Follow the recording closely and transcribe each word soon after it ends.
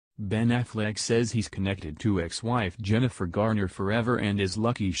Ben Affleck says he's connected to ex-wife Jennifer Garner forever and is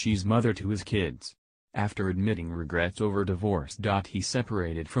lucky she's mother to his kids. After admitting regrets over divorce. He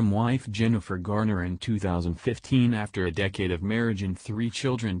separated from wife Jennifer Garner in 2015 after a decade of marriage and 3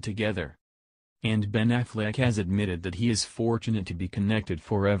 children together. And Ben Affleck has admitted that he is fortunate to be connected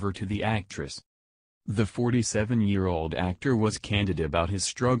forever to the actress. The 47-year-old actor was candid about his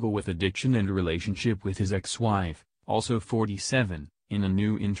struggle with addiction and relationship with his ex-wife, also 47, in a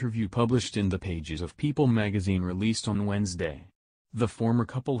new interview published in the pages of People magazine released on Wednesday. The former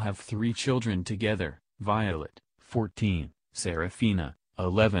couple have 3 children together, Violet, 14, Serafina,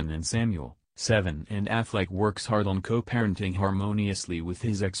 11 and Samuel, 7, and Affleck works hard on co-parenting harmoniously with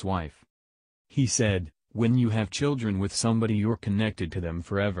his ex-wife. He said, "When you have children with somebody you're connected to them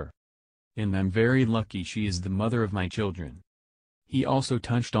forever. And I'm very lucky she is the mother of my children." He also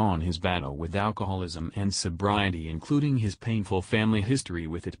touched on his battle with alcoholism and sobriety, including his painful family history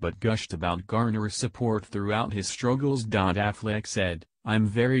with it, but gushed about Garner's support throughout his struggles. Affleck said, "I'm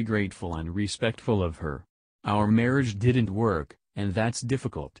very grateful and respectful of her. Our marriage didn't work, and that's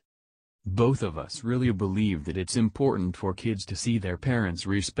difficult. Both of us really believe that it's important for kids to see their parents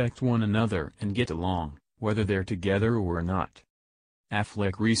respect one another and get along, whether they're together or not."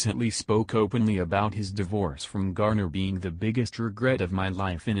 Affleck recently spoke openly about his divorce from Garner being the biggest regret of my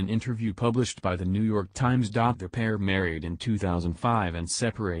life in an interview published by the New York Times. The pair married in 2005 and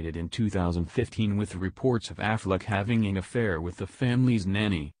separated in 2015, with reports of Affleck having an affair with the family's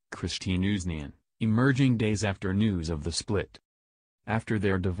nanny, Christine Usnian, emerging days after news of the split. After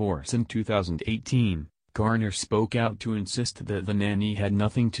their divorce in 2018, Garner spoke out to insist that the nanny had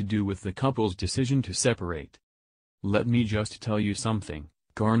nothing to do with the couple's decision to separate. "Let me just tell you something,"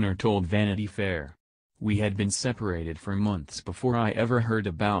 Garner told Vanity Fair. "We had been separated for months before I ever heard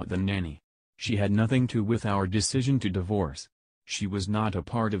about the nanny. She had nothing to do with our decision to divorce. She was not a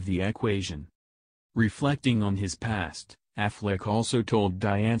part of the equation." Reflecting on his past, Affleck also told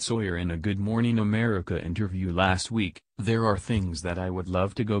Diane Sawyer in a Good Morning America interview last week, "There are things that I would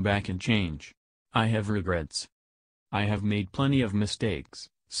love to go back and change. I have regrets. I have made plenty of mistakes,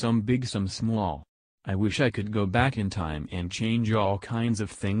 some big some small. I wish I could go back in time and change all kinds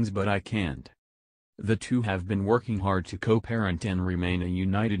of things, but I can't." The two have been working hard to co-parent and remain a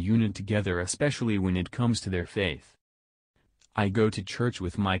united unit together, especially when it comes to their faith. "I go to church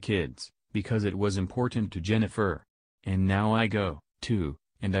with my kids, because it was important to Jennifer. And now I go, too,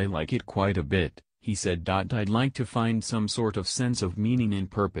 and I like it quite a bit," he said. "I'd like to find some sort of sense of meaning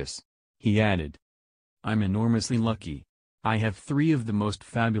and purpose." He added, "I'm enormously lucky. I have 3 of the most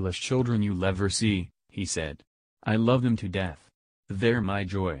fabulous children you'll ever see," he said. "I love them to death. They're my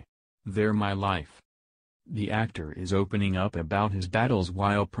joy. They're my life." The actor is opening up about his battles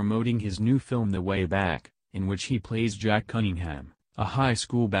while promoting his new film The Way Back, in which he plays Jack Cunningham, a high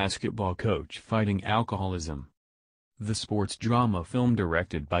school basketball coach fighting alcoholism. The sports drama film,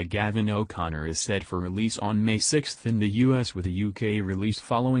 directed by Gavin O'Connor, is set for release on May 6 in the US, with a UK release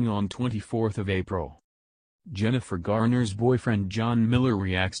following on 24 April. Jennifer Garner's boyfriend John Miller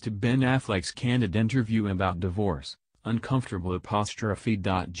reacts to Ben Affleck's candid interview about divorce. Uncomfortable apostrophe.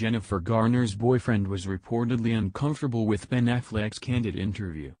 Jennifer Garner's boyfriend was reportedly uncomfortable with Ben Affleck's candid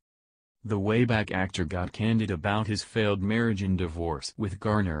interview. The Way Back actor got candid about his failed marriage and divorce with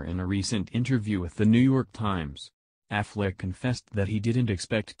Garner in a recent interview with the New York Times. Affleck confessed that he didn't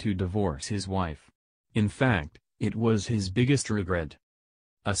expect to divorce his wife. In fact, it was his biggest regret.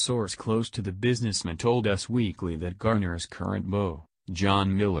 A source close to the businessman told Us Weekly that Garner's current beau,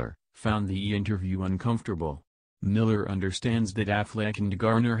 John Miller, found the interview uncomfortable. Miller understands that Affleck and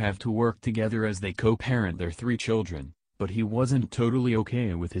Garner have to work together as they co-parent their 3 children, but he wasn't totally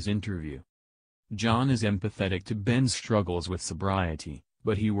okay with his interview. John is empathetic to Ben's struggles with sobriety,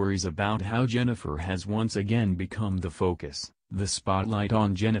 but he worries about how Jennifer has once again become the focus. "The spotlight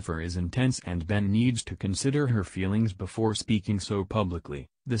on Jennifer is intense and Ben needs to consider her feelings before speaking so publicly,"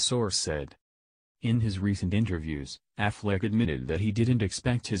 the source said. In his recent interviews, Affleck admitted that he didn't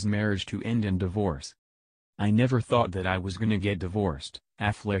expect his marriage to end in divorce. "I never thought that I was gonna get divorced,"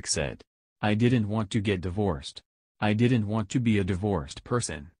 Affleck said. "I didn't want to get divorced. I didn't want to be a divorced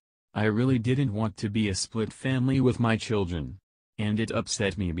person. I really didn't want to be a split family with my children. And it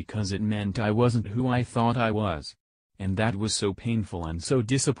upset me because it meant I wasn't who I thought I was. And that was so painful and so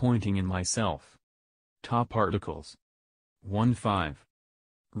disappointing in myself." Top articles. 1-5.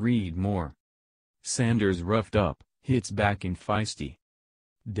 Read more. Sanders roughed up, hits back in feisty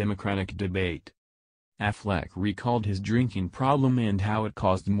Democratic debate. Affleck recalled his drinking problem and how it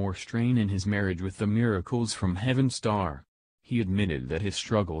caused more strain in his marriage with the Miracles from Heaven star. He admitted that his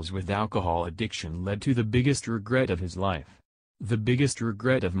struggles with alcohol addiction led to the biggest regret of his life. "The biggest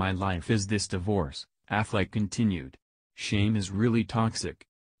regret of my life is this divorce," Affleck continued. "Shame is really toxic.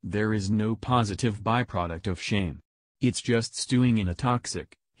 There is no positive byproduct of shame. It's just stewing in a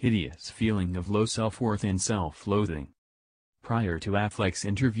toxic, hideous feeling of low self-worth and self-loathing." Prior to Affleck's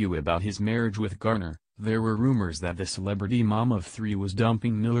interview about his marriage with Garner, there were rumors that the celebrity mom of three was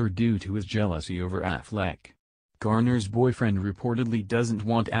dumping Miller due to his jealousy over Affleck. Garner's boyfriend reportedly doesn't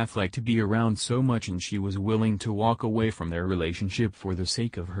want Affleck to be around so much, and she was willing to walk away from their relationship for the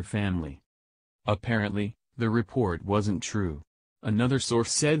sake of her family. Apparently, the report wasn't true. Another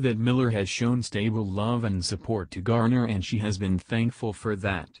source said that Miller has shown stable love and support to Garner, and she has been thankful for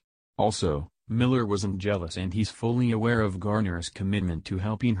that. Also, Miller wasn't jealous, and he's fully aware of Garner's commitment to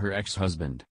helping her ex-husband.